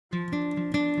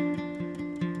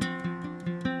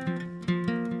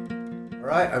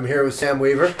right, I'm here with Sam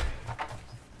Weaver,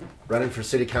 running for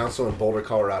City Council in Boulder,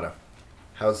 Colorado.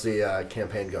 How's the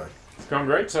campaign going? It's going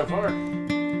great so far.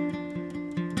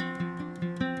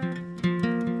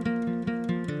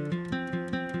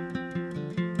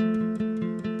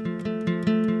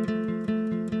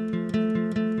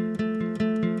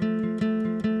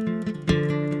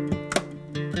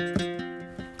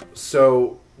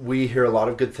 So we hear a lot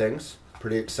of good things.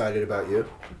 Pretty excited about you,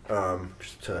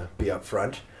 just to be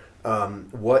upfront.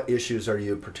 What issues are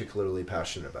you particularly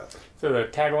passionate about? So the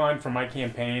tagline for my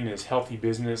campaign is healthy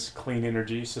business, clean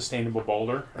energy, sustainable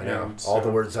Boulder. I know, all the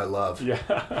words I love.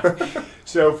 Yeah.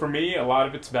 So for me, a lot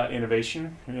of it's about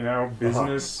innovation. You know,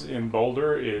 business in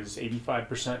Boulder is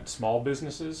 85% small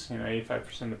businesses. You know,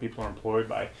 85% of the people are employed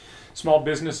by small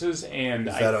businesses. And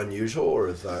is that unusual, or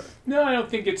is that? No, I don't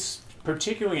think it's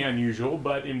particularly unusual,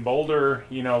 but in Boulder,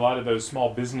 you know, a lot of those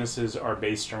small businesses are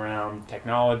based around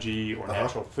technology or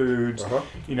natural foods,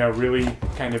 you know, really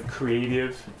kind of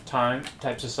creative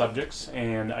types of subjects.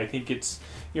 And I think it's,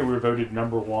 you know, we were voted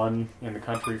 #1 in the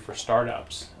country for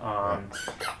startups.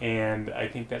 And I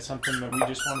think that's something that we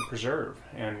just want to preserve.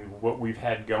 And what we've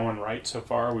had going right so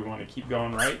far, we want to keep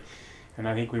going right. And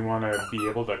I think we want to be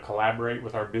able to collaborate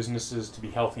with our businesses to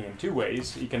be healthy in two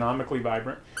ways: economically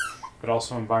vibrant, but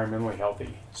also environmentally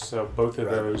healthy. So both of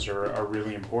those are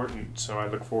really important. So I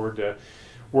look forward to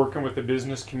working with the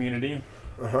business community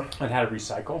on how to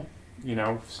recycle. You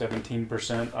know,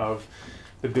 17% of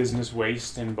the business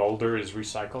waste in Boulder is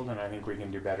recycled, and I think we can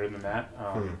do better than that.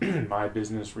 My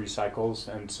business recycles,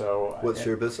 and so... What's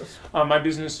your business? My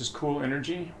business is Cool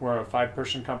Energy. We're a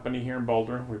 5-person company here in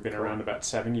Boulder. We've been around about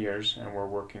 7 years, and we're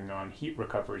working on heat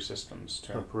recovery systems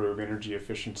to improve energy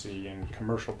efficiency in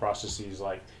commercial processes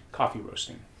like coffee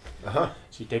roasting. So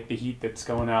you take the heat that's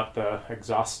going out the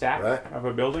exhaust stack of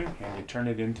a building, and you turn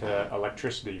it into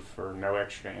electricity for no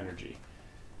extra energy.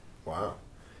 Wow.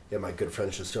 Yeah, my good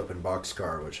friends just opened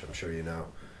Boxcar, which I'm sure you know.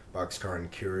 Boxcar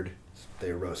and Cured.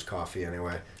 They roast coffee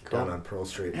anyway, down on Pearl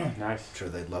Street. Nice. I'm sure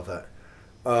they'd love that.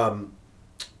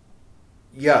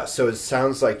 Yeah, so it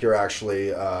sounds like you're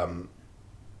actually,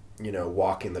 you know,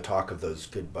 walking the talk of those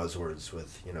good buzzwords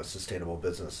with, you know, sustainable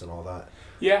business and all that.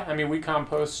 Yeah, I mean, we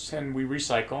compost and we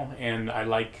recycle, and I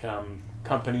like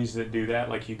companies that do that.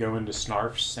 Like you go into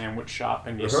Snarf's sandwich shop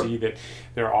and you see that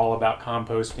they're all about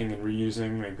composting and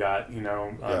reusing. They've got, you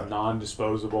know,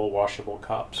 non-disposable washable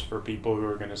cups for people who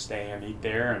are going to stay and eat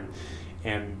there,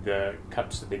 and the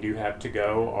cups that they do have to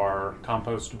go are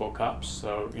compostable cups.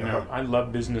 So, you know, I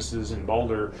love businesses in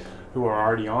Boulder who are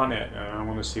already on it, and I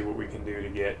want to see what we can do to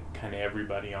get kind of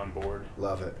everybody on board.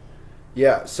 Love it.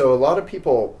 Yeah, so a lot of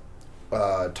people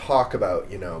talk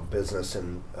about, you know, business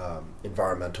and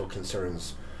environmental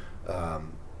concerns,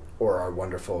 or our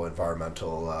wonderful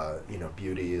environmental, you know,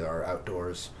 beauty, our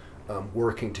outdoors,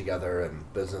 working together,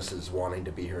 and businesses wanting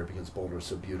to be here because Boulder is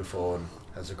so beautiful and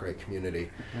has a great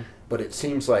community. But it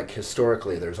seems like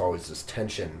historically there's always this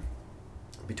tension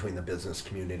between the business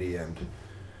community and,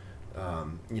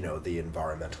 you know, the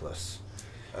environmentalists.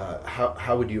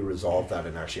 How would you resolve that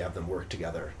and actually have them work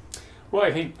together? Well,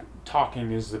 I think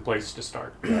talking is the place to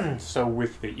start. So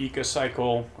with the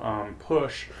EcoCycle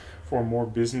push for more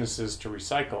businesses to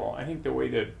recycle, I think the way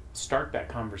to start that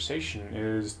conversation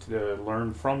is to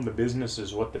learn from the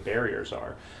businesses what the barriers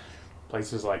are.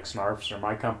 Places like Snarf's or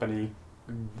my company,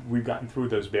 we've gotten through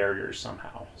those barriers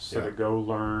somehow. So to go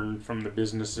learn from the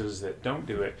businesses that don't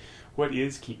do it, what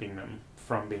is keeping them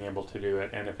from being able to do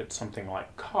it, and if it's something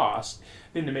like cost,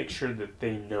 then to make sure that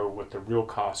they know what the real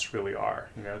costs really are.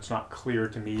 You know, it's not clear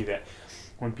to me that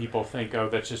when people think, oh,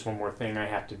 that's just one more thing I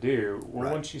have to do.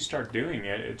 Well, once you start doing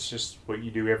it, it's just what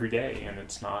you do every day, and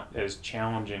it's not as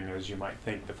challenging as you might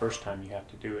think the first time you have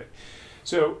to do it.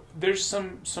 So there's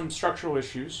some structural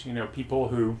issues. You know, people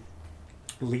who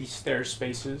lease their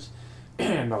spaces,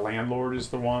 and the landlord is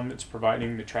the one that's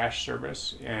providing the trash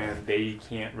service, and they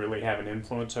can't really have an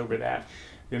influence over that,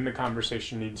 then the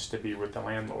conversation needs to be with the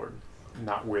landlord,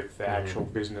 not with the actual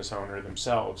business owner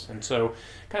themselves. And so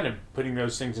kind of putting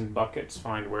those things in buckets,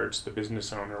 find where it's the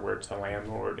business owner, where it's the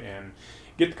landlord, and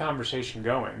get the conversation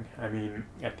going. I mean,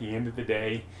 at the end of the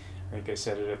day, I think I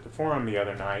said it at the forum the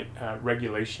other night,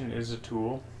 regulation is a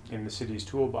tool in the city's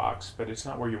toolbox, but it's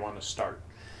not where you want to start.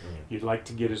 You'd like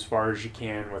to get as far as you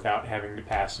can without having to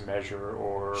pass a measure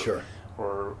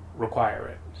or require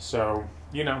it. So,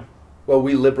 you know. Well,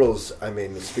 we liberals, I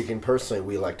mean, speaking personally,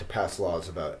 we like to pass laws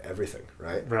about everything,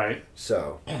 right? Right.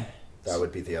 So, That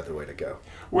would be the other way to go.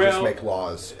 Well, just make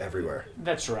laws everywhere.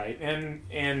 That's right,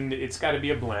 and it's got to be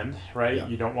a blend, right? Yeah.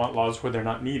 You don't want laws where they're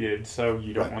not needed, so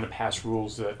you don't Right. want to pass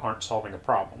rules that aren't solving a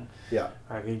problem. Yeah.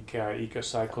 I think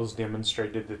EcoCycles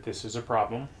demonstrated that this is a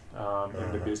problem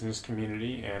in the business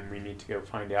community, and we need to go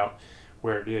find out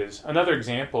where it is. Another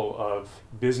example of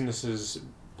businesses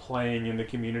playing in the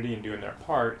community and doing their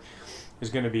part is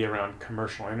going to be around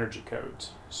commercial energy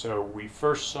codes. So we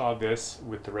first saw this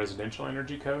with the residential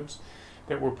energy codes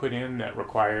that were put in that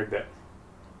required that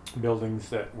buildings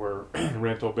that were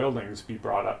rental buildings be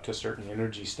brought up to certain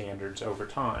energy standards over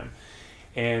time.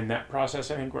 And that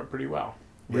process, I think, went pretty well.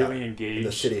 Really engaged. And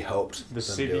the city helped. The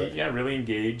city, really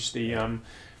engaged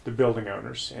the building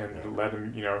owners and let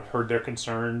them, heard their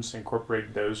concerns,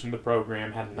 incorporated those in the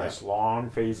program, had a nice long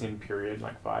phase-in period,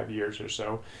 like 5 years or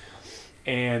so.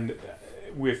 And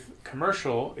with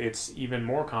commercial, it's even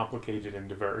more complicated and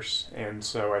diverse. And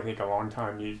so I think a long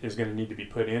time is going to need to be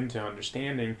put into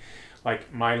understanding,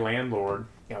 like my landlord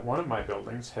at one of my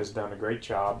buildings has done a great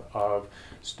job of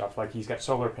stuff like he's got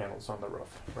solar panels on the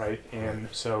roof, right? And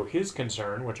so his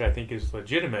concern, which I think is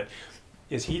legitimate,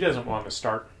 is he doesn't want to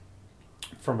start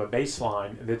from a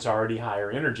baseline that's already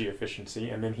higher energy efficiency,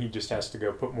 and then he just has to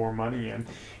go put more money in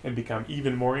and become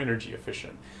even more energy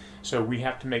efficient. So we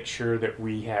have to make sure that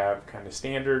we have kind of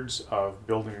standards of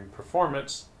building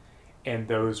performance, and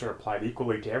those are applied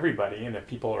equally to everybody. And if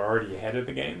people are already ahead of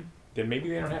the game, then maybe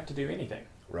they don't have to do anything.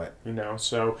 Right.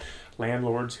 So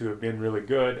landlords who have been really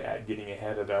good at getting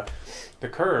ahead of the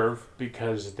curve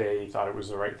because they thought it was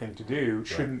the right thing to do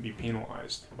shouldn't be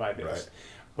penalized by this. Right.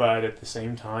 But at the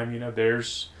same time,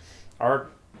 there's our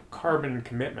carbon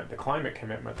commitment, the climate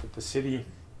commitment that the city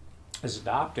is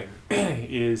adopting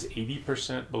is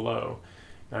 80% below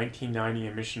 1990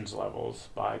 emissions levels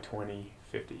by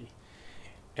 2050.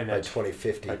 And by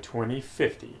 2050. By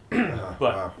 2050.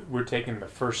 But we're taking the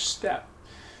first step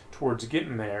towards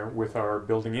getting there with our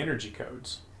building energy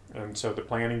codes. And so the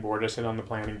planning board, I sit on the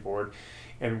planning board,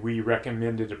 and we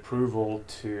recommended approval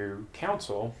to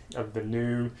council of the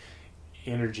new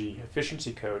energy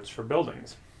efficiency codes for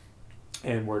buildings.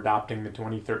 And we're adopting the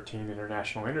 2013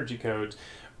 International Energy Codes,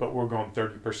 but we're going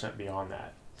 30% beyond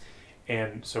that.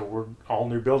 And so all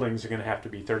new buildings are going to have to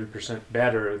be 30%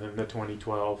 better than the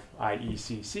 2012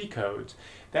 IECC codes.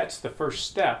 That's the first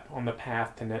step on the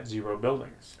path to net zero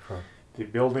buildings. The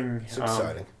building... It's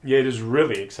exciting. Yeah, it is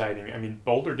really exciting. I mean,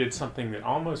 Boulder did something that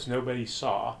almost nobody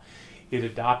saw. It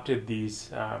adopted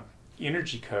these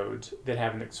energy codes that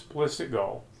have an explicit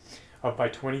goal of by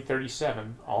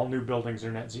 2037, all new buildings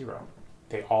are net zero.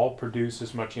 They all produce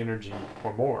as much energy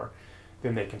or more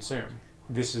than they consume.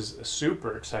 This is a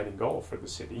super exciting goal for the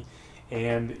city.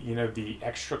 And, the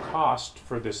extra cost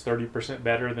for this 30%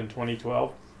 better than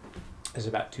 2012 is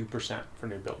about 2% for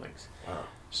new buildings. Wow.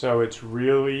 So it's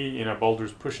really,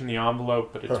 Boulder's pushing the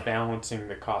envelope, but it's balancing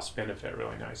the cost benefit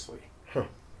really nicely.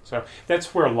 So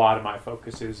that's where a lot of my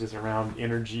focus is around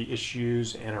energy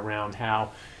issues and around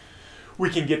how we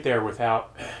can get there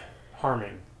without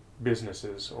harming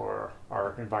businesses or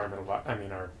our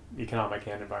our economic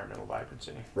and environmental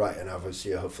vibrancy. Right, and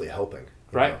obviously, hopefully helping.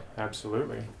 Right,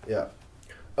 absolutely. Yeah.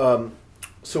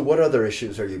 So what other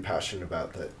issues are you passionate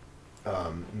about that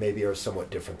maybe are somewhat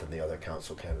different than the other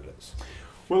council candidates?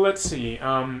 Well, let's see.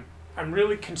 I'm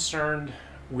really concerned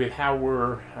with how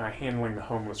we're handling the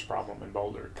homeless problem in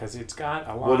Boulder, because it's got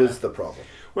a lot What is the problem?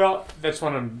 Well, that's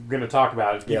what I'm going to talk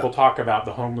about. Is people talk about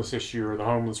the homeless issue or the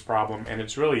homeless problem, and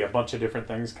it's really a bunch of different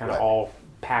things kind of all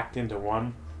packed into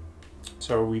one.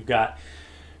 So we've got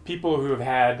people who have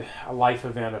had a life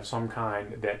event of some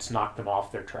kind that's knocked them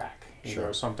off their track.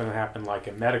 Something that happened like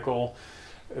a medical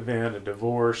event, a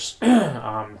divorce,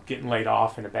 getting laid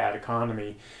off in a bad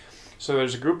economy. So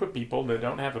there's a group of people that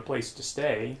don't have a place to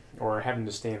stay or are having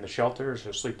to stay in the shelters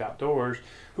or sleep outdoors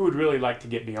who would really like to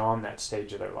get beyond that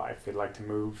stage of their life. They'd like to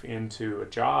move into a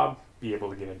job, be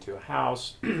able to get into a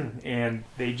house, and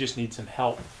they just need some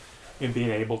help in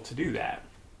being able to do that.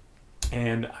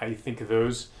 And I think of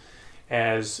those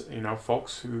as,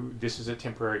 folks who this is a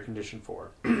temporary condition for.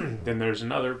 Then there's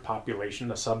another population,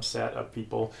 a subset of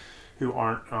people who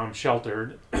aren't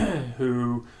sheltered,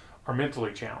 who are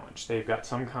mentally challenged. They've got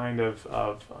some kind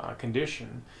of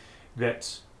condition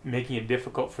that's making it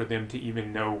difficult for them to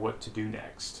even know what to do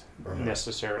next,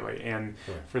 necessarily. And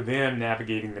for them,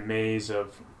 navigating the maze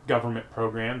of government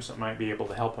programs that might be able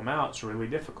to help them out is really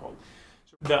difficult.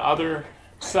 The other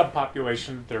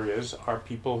subpopulation that there is are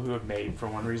people who have made, for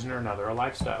one reason or another, a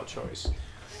lifestyle choice,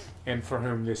 and for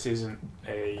whom this isn't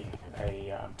a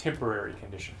temporary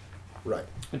condition. Right.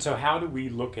 And so how do we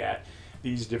look at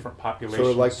these different populations.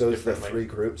 So like those the 3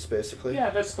 groups basically? Yeah,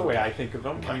 that's the way I think of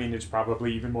them. Okay. I mean, it's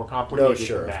probably even more complicated No,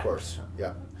 sure, than that. of course.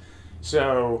 Yeah.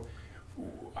 So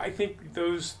I think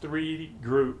those 3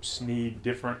 groups need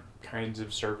different kinds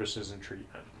of services and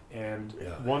treatment. And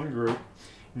one group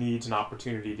needs an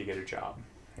opportunity to get a job.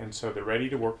 And so the Ready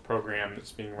to Work program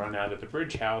that's being run out of the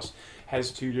Bridge House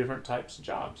has 2 different types of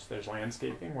jobs. There's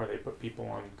landscaping, where they put people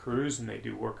on crews and they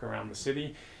do work around the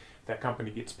city. That company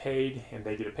gets paid and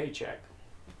they get a paycheck.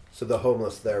 So the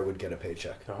homeless there would get a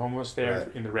paycheck. The homeless there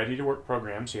in the Ready to Work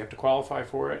program, so you have to qualify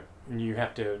for it, and you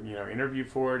have to interview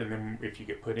for it, and then if you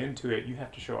get put into it, you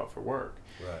have to show up for work.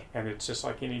 Right. And it's just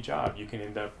like any job, you can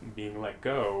end up being let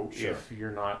go if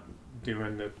you're not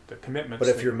doing the commitments.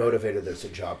 But if you're motivated, there's a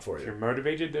job for you. If you're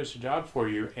motivated, there's a job for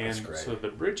you. And That's great. So the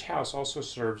Bridge House also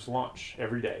serves lunch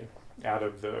every day out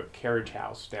of the carriage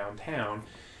house downtown.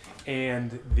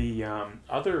 And the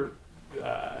other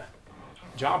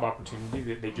job opportunity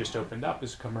that they just opened up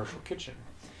is a commercial kitchen.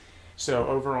 So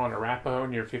over on Arapahoe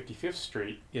near 55th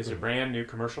Street is a brand new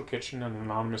commercial kitchen. An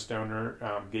anonymous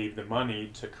donor gave the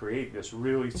money to create this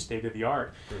really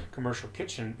state-of-the-art commercial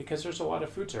kitchen because there's a lot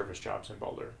of food service jobs in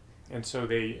Boulder. And so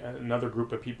another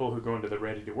group of people who go into the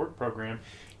Ready to Work program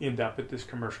end up at this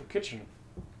commercial kitchen,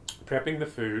 prepping the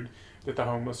food that the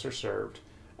homeless are served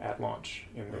at lunch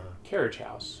in the carriage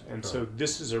house. And so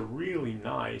this is a really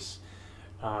nice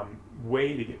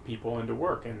way to get people into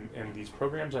work. And these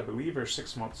programs, I believe, are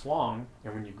 6 months long.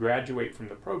 And when you graduate from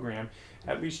the program,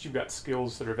 at least you've got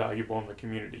skills that are valuable in the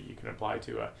community. You can apply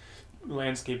to a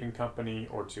landscaping company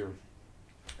or to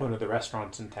one of the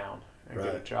restaurants in town and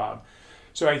get a job.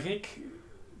 So I think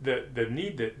the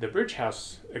need that the Bridge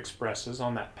House expresses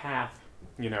on that path,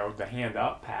 the hand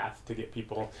up path to get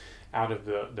people out of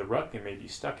the rut they may be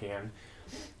stuck in,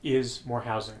 is more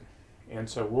housing. And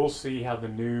so we'll see how the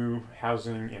new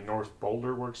housing in North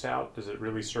Boulder works out. Does it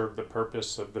really serve the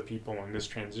purpose of the people in this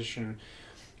transition?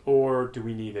 Or do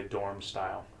we need a dorm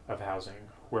style of housing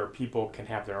where people can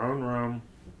have their own room?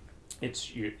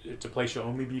 It's a place you'll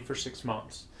only be for 6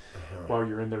 months while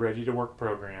you're in the Ready to Work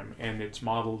program. And it's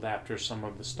modeled after some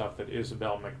of the stuff that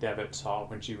Isabel McDevitt saw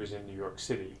when she was in New York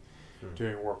City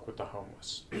doing work with the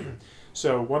homeless.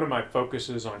 So one of my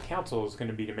focuses on council is going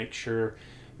to be to make sure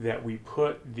that we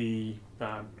put the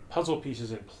puzzle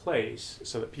pieces in place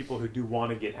so that people who do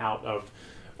want to get out of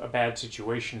a bad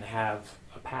situation have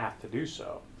a path to do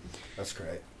so. That's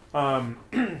great.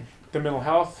 The mental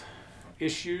health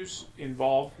issues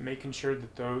involve making sure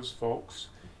that those folks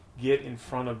get in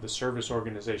front of the service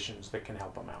organizations that can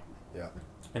help them out. Yeah.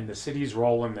 And the city's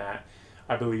role in that,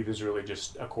 I believe, is really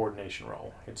just a coordination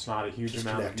role. It's not a huge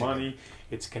amount of money.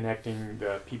 It's connecting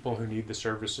the people who need the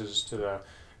services to the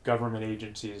government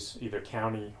agencies, either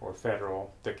county or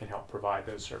federal, that can help provide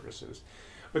those services.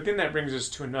 But then that brings us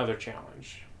to another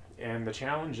challenge. And the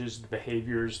challenge is the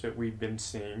behaviors that we've been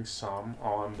seeing, some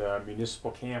on the municipal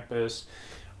campus,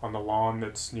 on the lawn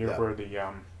that's near where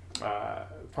the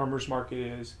farmers market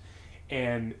is.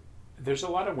 And there's a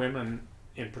lot of women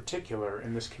in particular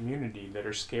in this community that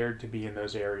are scared to be in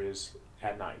those areas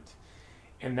at night.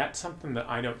 And that's something that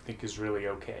I don't think is really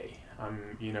okay.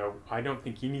 I don't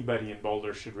think anybody in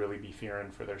Boulder should really be fearing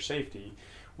for their safety.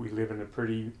 We live in a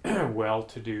pretty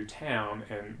well-to-do town,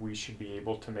 and we should be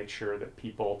able to make sure that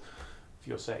people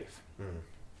feel safe.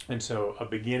 And so a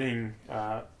beginning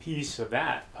piece of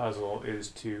that puzzle is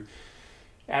to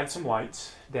add some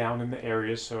lights down in the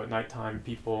areas so at nighttime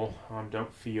people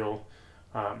don't feel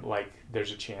like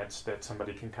there's a chance that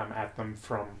somebody can come at them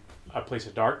from a place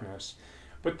of darkness.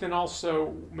 But then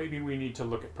also maybe we need to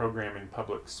look at programming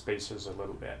public spaces a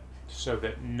little bit so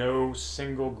that no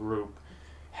single group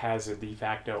has a de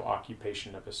facto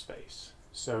occupation of a space,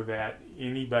 so that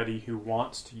anybody who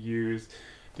wants to use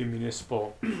the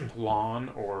municipal lawn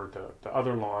or the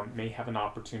other lawn may have an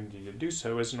opportunity to do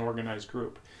so as an organized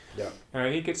group. Yeah. And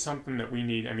I think it's something that we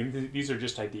need. I mean, these are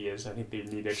just ideas. I think they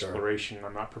need exploration.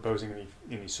 I'm not proposing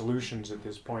any solutions at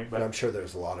this point. But I'm sure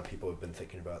there's a lot of people who've been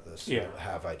thinking about this, who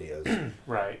have ideas.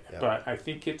 Right. Yeah. But I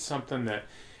think it's something that,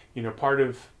 part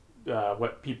of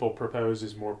what people propose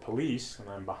is more police, and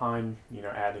I'm behind,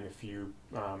 adding a few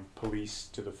police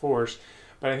to the force.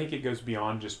 But I think it goes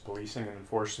beyond just policing and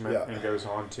enforcement and goes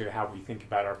on to how we think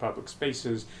about our public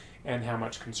spaces and how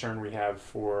much concern we have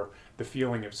for the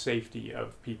feeling of safety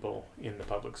of people in the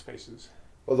public spaces.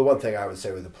 Well, the one thing I would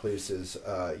say with the police is,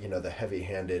 the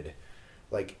heavy-handed,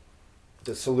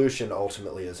 the solution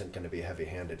ultimately isn't going to be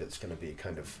heavy-handed. It's going to be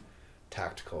kind of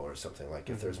tactical or something. Like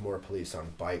if there's more police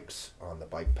on bikes, on the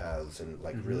bike paths, and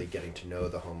really getting to know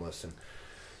the homeless, and,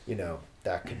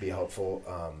 that could be helpful.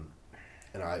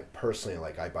 and I personally,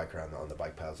 like, I bike around on the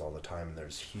bike paths all the time, and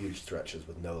there's huge stretches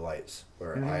with no lights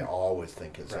where I always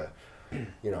think it's Right.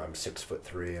 I'm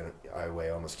 6'3" and I weigh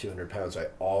almost 200 pounds. I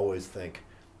always think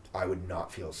I would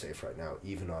not feel safe right now,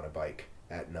 even on a bike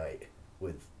at night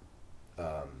with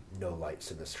no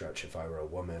lights in the stretch if I were a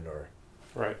woman or,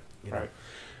 Right, you know. right.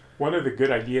 One of the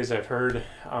good ideas I've heard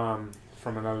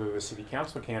from another of the city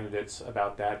council candidates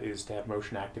about that is to have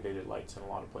motion activated lights in a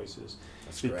lot of places.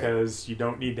 That's great. Because you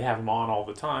don't need to have them on all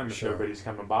the time if Sure. nobody's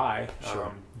coming by.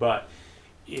 Sure. But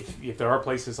if there are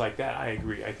places like that, I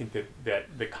agree. I think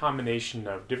that the combination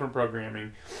of different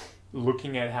programming,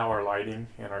 looking at how our lighting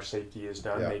and our safety is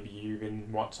done, Yeah. maybe you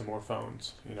even want some more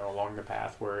phones, along the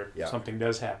path where if Yeah. something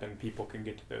does happen, people can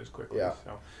get to those quickly. Yeah.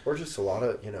 So, Or just a lot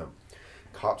of,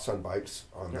 cops on bikes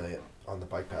on Yep. on the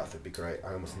bike path would be great.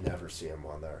 I almost never see them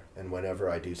on there. And whenever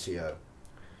I do see a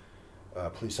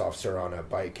police officer on a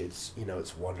bike, it's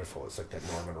it's wonderful. It's like that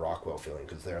Norman Rockwell feeling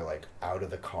because they're like out of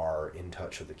the car, in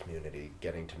touch with the community,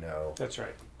 getting to know. that's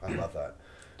right. I love that.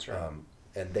 That's right.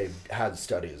 And they've had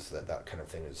studies that kind of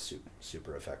thing is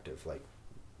super effective. Like,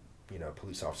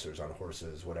 police officers on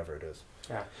horses, whatever it is.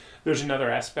 Yeah, there's another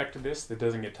aspect of this that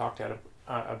doesn't get talked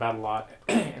about a lot,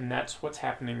 and that's what's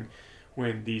happening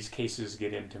when these cases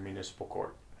get into municipal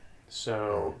court.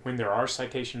 So when there are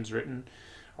citations written,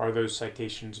 are those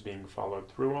citations being followed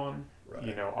through on?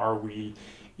 Right. Are we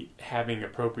having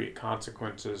appropriate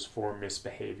consequences for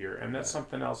misbehavior? And that's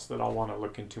something else that I'll want to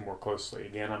look into more closely.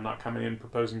 Again, I'm not coming in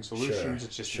proposing solutions. Sure.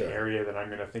 It's just Sure. an area that I'm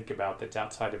going to think about that's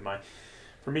outside of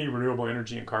for me, renewable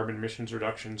energy and carbon emissions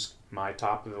reductions, my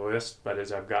top of the list. But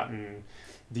as I've gotten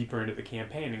deeper into the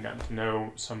campaign and gotten to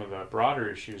know some of the broader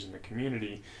issues in the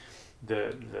community,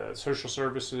 the social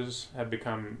services have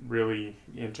become really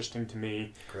interesting to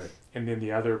me. Great. And then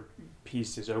the other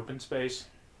piece is open space.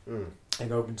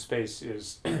 And open space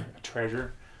is a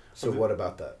treasure. So what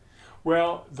about that?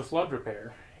 Well, the flood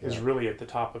repair is Yeah. really at the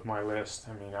top of my list.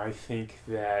 I mean, I think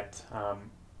that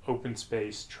open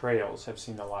space trails have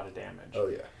seen a lot of damage. Oh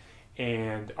yeah.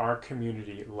 And our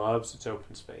community loves its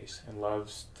open space and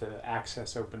loves to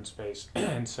access open space.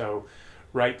 And so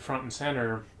right front and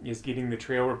center is getting the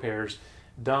trail repairs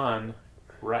done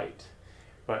right.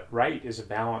 But right is a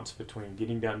balance between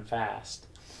getting done fast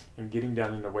and getting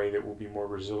done in a way that will be more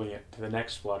resilient to the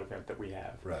next flood event that we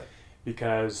have. Right.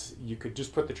 Because you could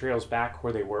just put the trails back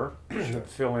where they were, Sure.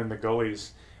 fill in the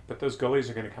gullies, but those gullies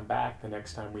are going to come back the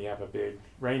next time we have a big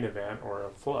rain event or a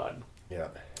flood. Yeah.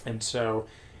 And so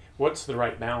what's the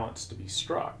right balance to be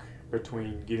struck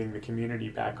between getting the community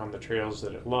back on the trails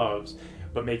that it loves,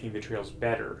 but making the trails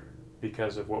better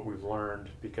because of what we've learned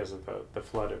because of the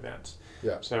flood events?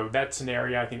 Yeah. So that's an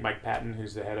area I think Mike Patton,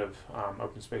 who's the head of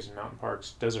Open Space and Mountain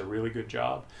Parks, does a really good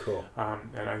job. Cool.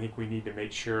 And I think we need to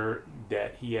make sure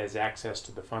that he has access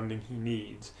to the funding he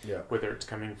needs, Yeah. whether it's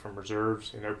coming from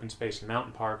reserves in open space and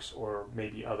mountain parks or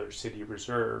maybe other city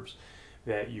reserves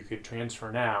that you could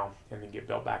transfer now and then get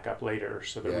built back up later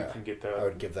so that Yeah. we can get I the...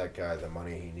 would give that guy the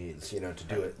money he needs, to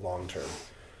do it long term.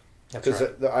 That's Because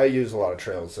right. I use a lot of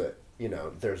trails that,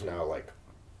 there's now like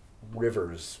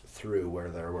rivers through where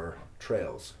there were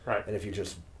trails. Right. And if you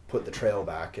just put the trail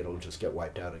back, it'll just get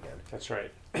wiped out again. That's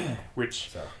right. Which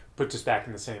So, puts us back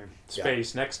in the same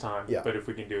space next time. Yeah. But if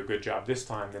we can do a good job this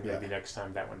time, then maybe Yeah. next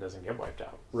time that one doesn't get wiped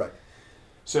out. right.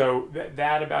 So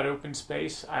that about open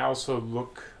space. I also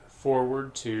look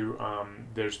forward to,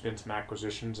 there's been some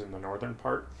acquisitions in the northern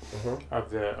part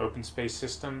of the open space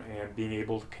system and being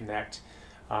able to connect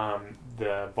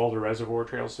the Boulder Reservoir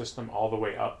Trail system all the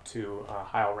way up to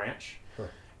Heil Ranch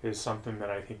is something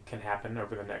that I think can happen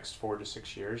over the next 4 to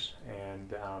 6 years. And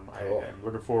Cool. I'm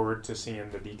looking forward to seeing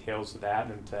the details of that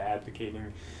and to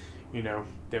advocating,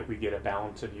 that we get a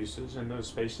balance of uses in those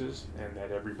spaces and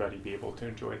that everybody be able to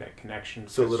enjoy that connection.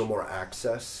 So a little more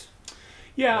access.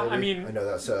 Yeah, maybe? I mean, I know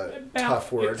that's a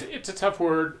tough word. It's a tough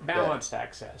word. Balanced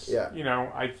access. Yeah.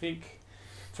 I think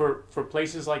for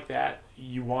places like that,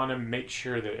 you want to make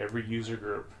sure that every user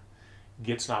group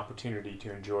gets an opportunity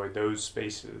to enjoy those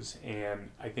spaces.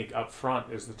 And I think up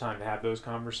front is the time to have those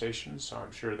conversations. So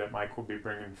I'm sure that Mike will be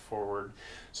bringing forward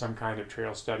some kind of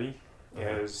trail study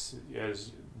as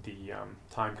the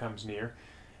time comes near.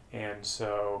 And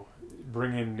so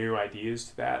bringing new ideas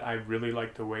to that. I really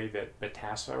like the way that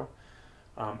Batasso,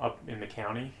 up in the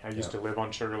county. I used to live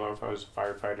on Sugarloaf. I was a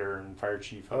firefighter and fire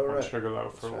chief up on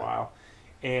Sugarloaf for a while.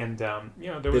 And there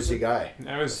was busy guy.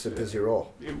 It's a busy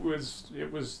role. It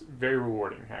was very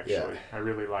rewarding, actually. Yeah. I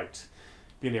really liked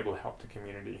being able to help the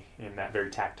community in that very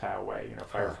tactile way.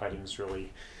 Firefighting is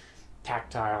really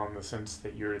tactile in the sense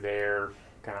that you're there,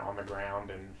 kind of on the ground.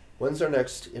 And When's our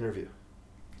next interview?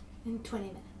 In 20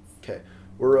 minutes. Okay.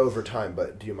 We're over time,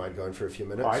 but do you mind going for a few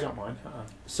minutes? Oh, I don't mind.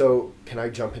 So can I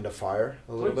jump into fire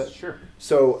a little Please, bit? sure.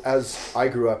 So as I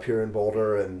grew up here in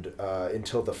Boulder, and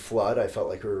until the flood, I felt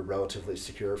like we were relatively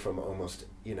secure from almost,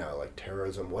 like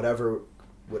terrorism, whatever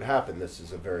would happen. This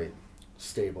is a very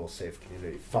stable, safe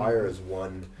community. Fire is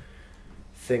one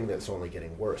thing that's only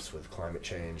getting worse with climate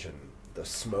change and the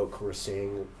smoke we're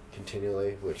seeing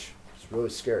continually, which is really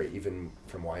scary, even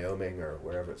from Wyoming or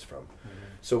wherever it's from.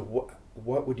 So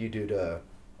what would you do to,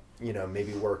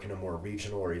 maybe work in a more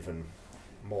regional or even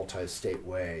multi-state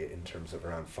way in terms of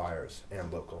around fires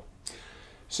and local?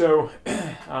 So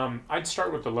I'd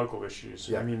start with the local issues.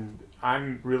 Yeah. I mean,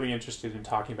 I'm really interested in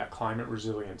talking about climate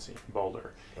resiliency in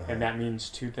Boulder. And that means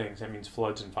two things. That means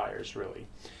floods and fires, really.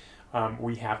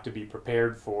 We have to be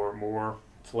prepared for more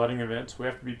flooding events. We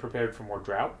have to be prepared for more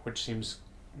drought, which seems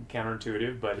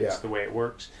counterintuitive, but it's the way it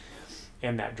works.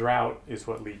 And that drought is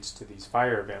what leads to these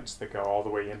fire events that go all the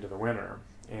way into the winter.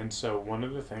 And so one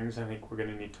of the things I think we're going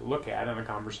to need to look at, and the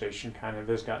conversation kind of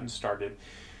has gotten started,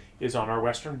 is on our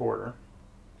western border.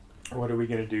 What are we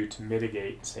going to do to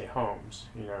mitigate, say, homes,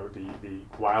 the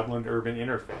wildland-urban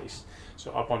interface?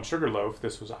 So up on Sugarloaf,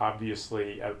 this was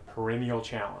obviously a perennial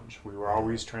challenge. We were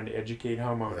always trying to educate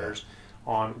homeowners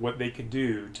on what they could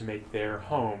do to make their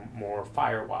home more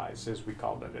fire-wise, as we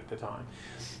called it at the time.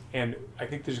 And I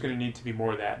think there's going to need to be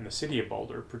more of that in the city of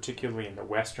Boulder, particularly in the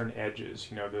western edges,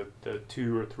 the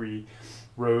 2 or 3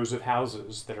 rows of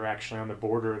houses that are actually on the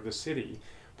border of the city.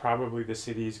 Probably the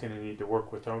city is going to need to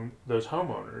work with those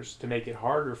homeowners to make it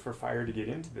harder for fire to get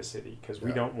into the city, because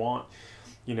we don't want,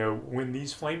 when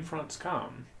these flame fronts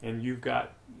come and you've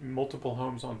got multiple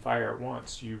homes on fire at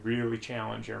once, you really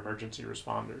challenge your emergency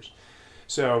responders.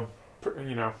 So,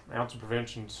 ounce of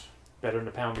prevention's better than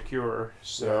a pound of cure.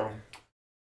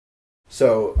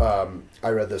 So I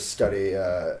read this study,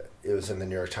 it was in the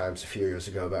New York Times a few years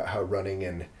ago, about how running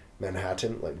in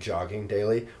Manhattan, like jogging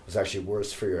daily, was actually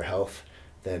worse for your health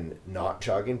than not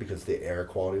jogging because the air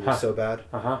quality was so bad.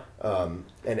 And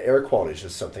air quality is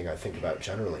just something I think about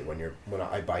generally when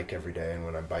I bike every day and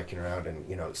when I'm biking around,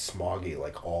 and it's smoggy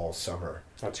like all summer.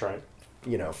 That's right.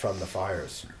 From the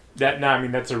fires.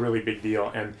 That's a really big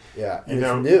deal. And and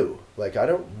it's new. Like, I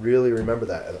don't really remember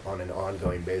that on an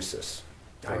ongoing basis.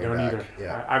 I don't either.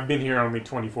 Yeah. I've been here only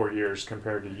 24 years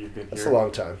compared to you've been here. That's a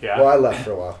long time. Yeah. Well, I left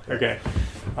for a while. Okay.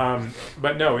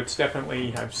 But no, it's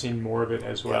definitely, I've seen more of it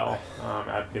as well.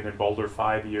 I've been in Boulder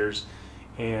 5 years,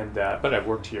 and but I've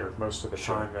worked here most of the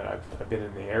time that I've been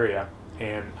in the area.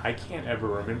 And I can't ever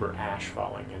remember ash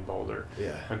falling in Boulder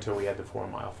until we had the 4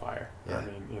 Mile fire. I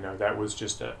mean, that was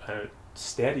just a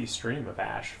steady stream of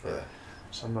ash for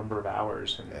some number of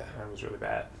hours, and that was really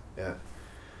bad. Yeah.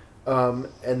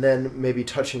 And then maybe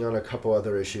touching on a couple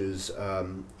other issues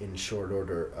in short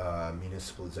order,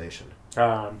 municipalization.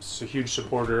 It's a huge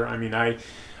supporter. I mean,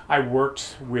 I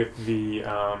worked with the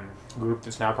group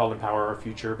that's now called Empower Our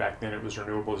Future. Back then it was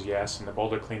Renewables Yes, and the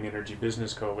Boulder Clean Energy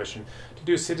Business Coalition, to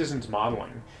do a citizens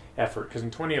modeling effort. Because in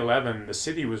 2011, the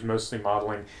city was mostly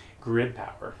modeling grid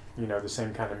power, the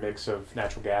same kind of mix of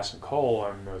natural gas and coal,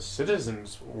 and the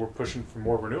citizens were pushing for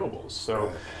more renewables.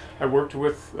 So I worked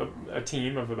with a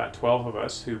team of about 12 of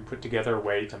us who put together a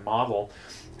way to model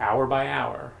hour by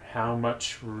hour how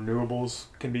much renewables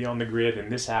can be on the grid in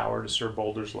this hour to serve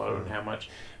Boulder's load, and how much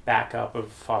backup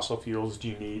of fossil fuels do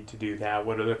you need to do that,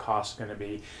 what are the costs going to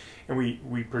be. And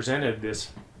we presented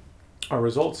our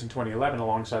results in 2011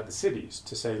 alongside the cities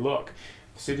to say, look,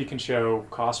 the city can show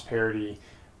cost parity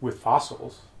with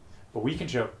fossils, but we can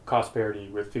show cost parity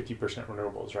with 50%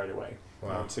 renewables right away.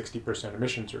 And 60%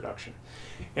 emissions reduction.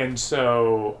 And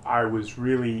so I was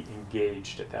really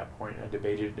engaged at that point. I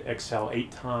debated Excel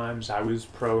 8 times. I was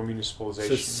pro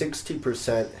municipalization. So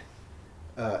 60%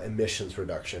 emissions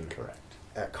reduction. Correct.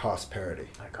 At cost parity.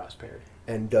 At cost parity.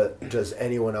 And does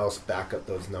anyone else back up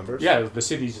those numbers? Yeah, the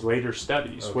city's later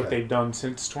studies, what they've done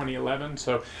since 2011,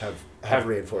 so have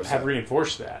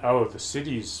reinforced that. Oh, the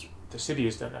city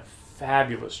has done a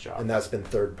fabulous job. And that's been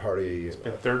third party.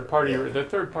 The third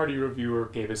party reviewer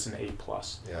gave us an A+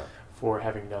 for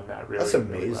having done that. Really, that's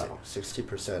amazing. Really well.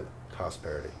 60% cost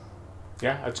parity.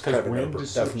 Yeah, it's because wind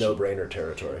is that's no-brainer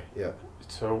territory. Yeah.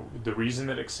 So the reason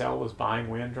that Excel is buying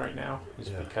wind right now is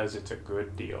because it's a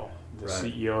good deal. The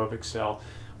CEO of Excel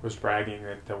was bragging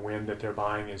that the wind that they're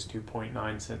buying is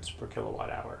 2.9 cents per kilowatt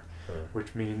hour,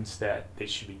 which means that they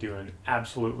should be doing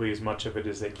absolutely as much of it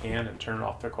as they can and turn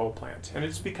off their coal plants. And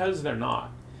it's because they're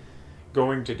not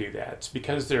going to do that. It's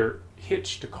because they're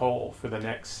hitched to coal for the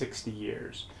next 60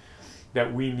 years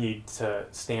that we need to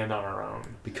stand on our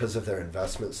own. Because of their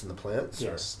investments in the plants?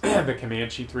 Yes. The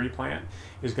Comanche 3 plant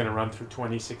is going to run through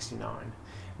 2069.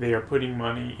 They are putting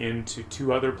money into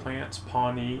 2 other plants,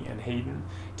 Pawnee and Hayden,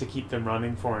 to keep them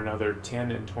running for another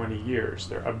 10 and 20 years.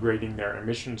 They're upgrading their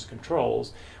emissions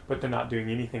controls, but they're not doing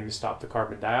anything to stop the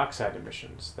carbon dioxide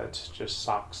emissions. That's just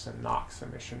SOx and NOx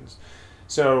emissions.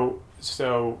 So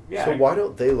yeah. So why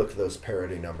don't they look at those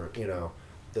parity numbers,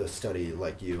 the study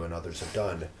like you and others have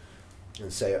done,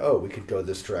 and say, oh, we could go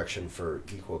this direction for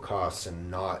equal costs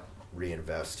and not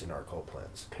reinvest in our coal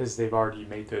plants? Because they've already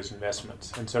made those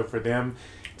investments. And so for them,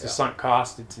 it's a sunk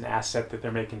cost. It's an asset that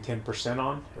they're making 10%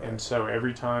 on. Right. And so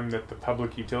every time that the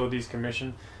Public Utilities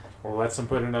Commission lets them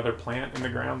put another plant in the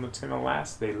ground that's going to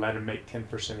last, they let them make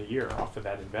 10% a year off of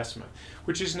that investment,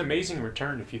 which is an amazing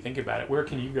return if you think about it. Where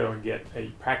can you go and get a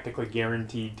practically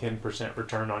guaranteed 10%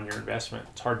 return on your investment?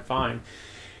 It's hard to find.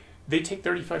 They take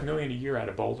 $35 million a year out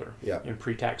of Boulder in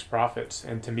pre-tax profits.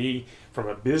 And to me, from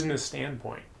a business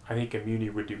standpoint, I think a muni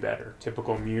would do better.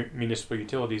 Typical municipal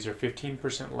utilities are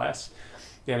 15% less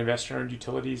than investor-owned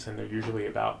utilities, and they're usually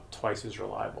about twice as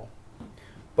reliable.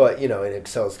 But, in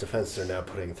Excel's defense, they're now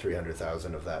putting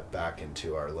 $300,000 of that back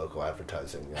into our local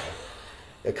advertising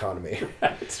economy.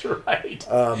 That's right.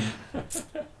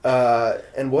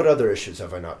 And what other issues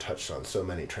have I not touched on? So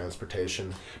many.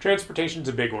 Transportation. Transportation's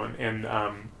a big one, and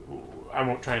I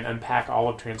won't try and unpack all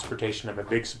of transportation. I'm a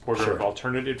big supporter of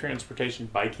alternative transportation.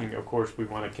 Biking, of course, we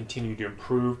want to continue to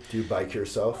improve. Do you bike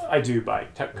yourself? I do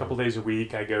bike. A couple days a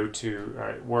week, I go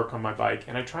to work on my bike,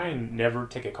 and I try and never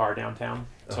take a car downtown.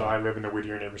 So I live in the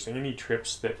Whittier and Everson. Any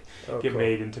trips that get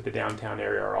made into the downtown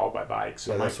area are all by bike.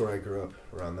 So that's where I grew up,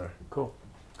 around there. Cool.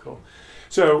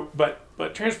 So,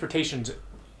 but transportation's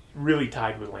really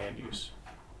tied with land use.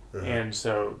 And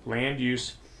so land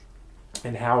use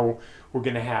and how we're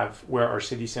going to have where our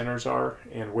city centers are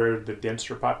and where the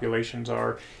denser populations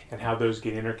are and how those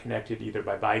get interconnected either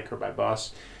by bike or by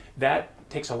bus, that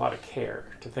takes a lot of care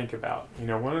to think about.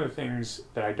 One of the things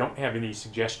that I don't have any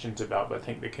suggestions about, but I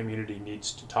think the community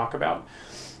needs to talk about,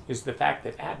 is the fact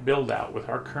that at build-out with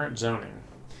our current zoning,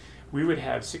 we would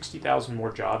have 60,000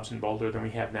 more jobs in Boulder than we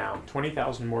have now,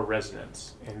 20,000 more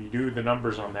residents, and you do the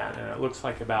numbers on that, and it looks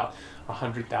like about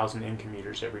 100,000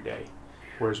 in-commuters every day,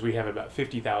 whereas we have about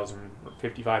 50,000 or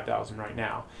 55,000 right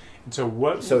now. And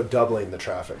so doubling the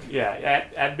traffic. Yeah,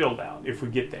 at build-out, if we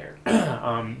get there.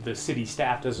 The city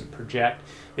staff doesn't project.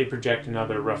 They project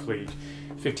another roughly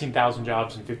 15,000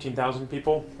 jobs and 15,000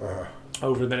 people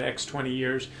over the next 20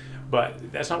 years.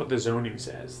 But that's not what the zoning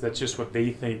says. That's just what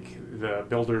they think the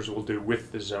builders will do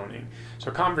with the zoning.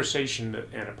 So a conversation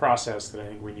and a process that I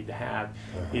think we need to have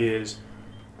is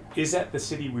that the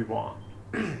city we want?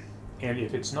 And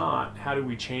if it's not, how do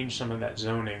we change some of that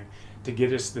zoning to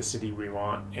get us the city we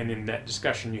want? And in that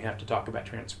discussion, you have to talk about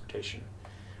transportation,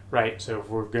 right? So if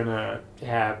we're going to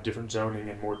have different zoning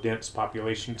and more dense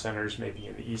population centers, maybe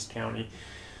in the East County,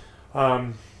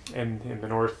 and in the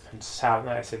north and south,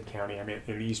 I said county, I mean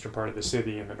in the eastern part of the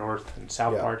city, in the north and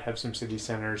south part have some city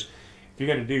centers. If you're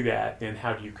going to do that, then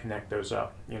how do you connect those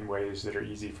up in ways that are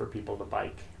easy for people to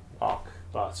bike, walk,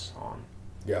 bus on?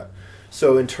 Yeah.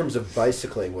 So in terms of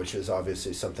bicycling, which is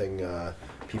obviously something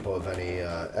people of any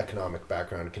economic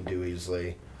background can do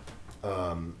easily,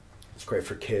 it's great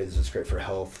for kids, it's great for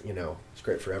health, it's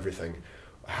great for everything.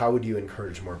 How would you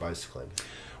encourage more bicycling?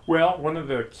 Well, one of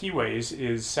the key ways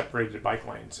is separated bike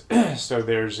lanes. So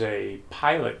there's a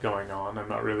pilot going on. I'm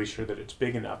not really sure that it's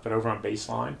big enough, but over on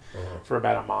Baseline, for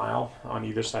about a mile on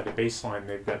either side of Baseline,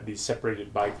 they've got these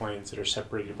separated bike lanes that are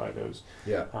separated by those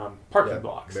parking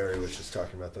blocks. Mary was just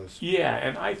talking about those. Yeah,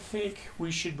 and I think we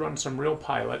should run some real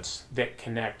pilots that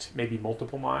connect maybe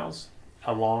multiple miles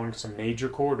along some major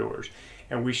corridors,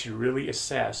 and we should really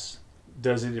assess,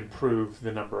 does it improve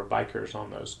the number of bikers on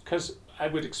those? Because I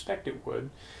would expect it would.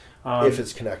 If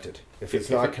it's connected. If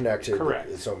it's not connected, correct.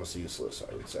 It's almost useless,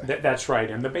 I would say. That's right.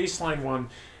 And the Baseline one,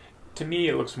 to me,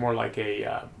 it looks more like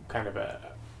a kind of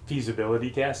a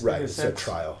feasibility test. Right, it's a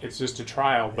trial. It's just a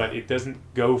trial, but it doesn't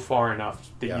go far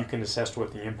enough that you can assess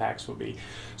what the impacts will be.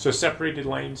 So separated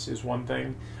lanes is one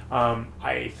thing.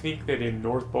 I think that in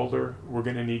North Boulder, we're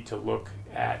going to need to look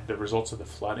at the results of the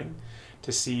flooding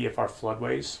to see if our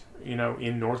floodways,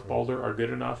 in North Boulder are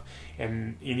good enough,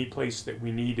 and any place that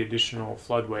we need additional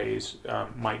floodways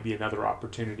might be another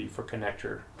opportunity for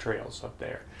connector trails up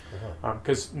there.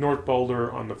 Because North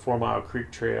Boulder on the 4 Mile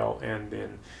Creek Trail and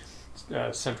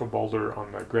then Central Boulder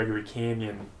on the Gregory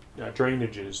Canyon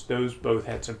drainages, those both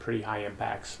had some pretty high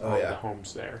impacts on the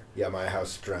homes there. Yeah, my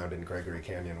house drowned in Gregory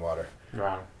Canyon water.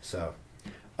 Wow. So,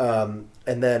 and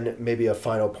then maybe a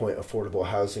final point, affordable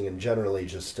housing, and generally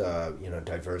just,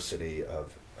 diversity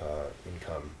of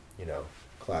income,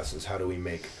 classes. How do we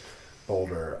make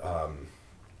Boulder,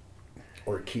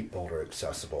 or keep Boulder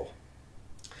accessible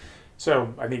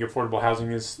So I think affordable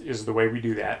housing is the way we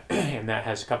do that, and that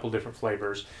has a couple different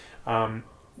flavors.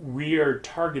 We are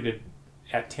targeted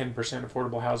at 10%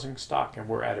 affordable housing stock, and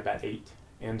we're at about 8%.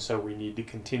 And so we need to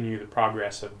continue the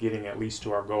progress of getting at least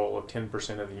to our goal of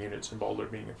 10% of the units in Boulder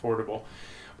being affordable.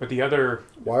 But the other...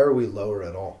 Why are we lower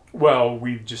at all? Well,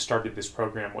 we've just started this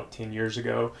program, 10 years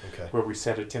ago, okay, where we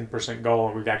set a 10% goal,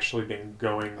 and we've actually been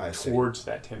going towards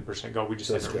that 10% goal. We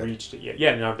just haven't reached it yet.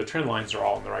 Yeah, no, the trend lines are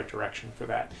all in the right direction for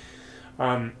that.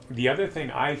 The other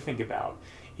thing I think about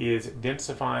is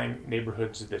densifying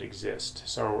neighborhoods that exist.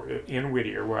 So in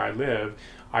Whittier, where I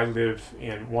live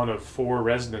in one of 4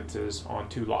 residences on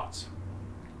 2 lots.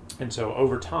 And so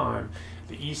over time,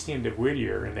 the east end of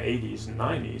Whittier in the 80s and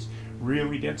 90s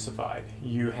really densified.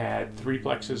 You had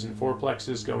 3plexes and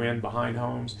 4plexes go in behind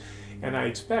homes. And I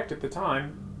expect at the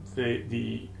time,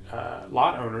 the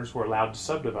lot owners were allowed to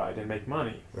subdivide and make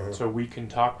money. So we can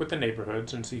talk with the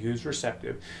neighborhoods and see who's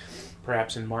receptive.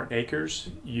 Perhaps in Martin Acres,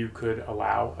 you could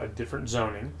allow a different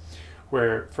zoning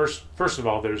where first of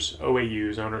all, there's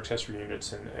OAUs, owner accessory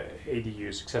units, and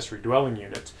ADUs, accessory dwelling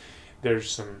units.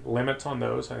 There's some limits on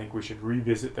those. I think we should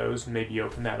revisit those and maybe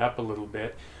open that up a little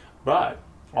bit. But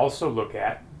also look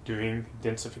at doing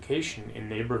densification in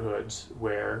neighborhoods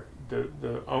where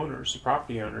the owners, the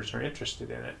property owners, are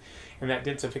interested in it. And that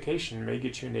densification may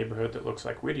get you a neighborhood that looks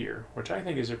like Whittier, which I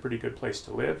think is a pretty good place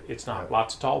to live. It's not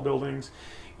lots of tall buildings.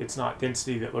 It's not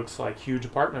density that looks like huge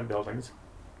apartment buildings.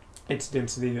 It's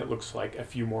density that looks like a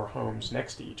few more homes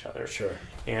next to each other. Sure.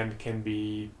 And can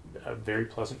be a very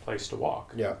pleasant place to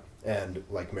walk. Yeah. And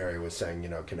like Mary was saying,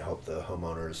 can help the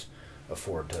homeowners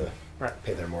afford to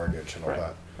pay their mortgage and all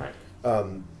that.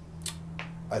 Right.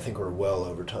 I think we're well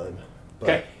over time. But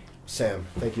okay. Sam,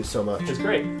 thank you so much. It's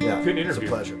great. Yeah. Good interview.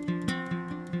 It's a pleasure.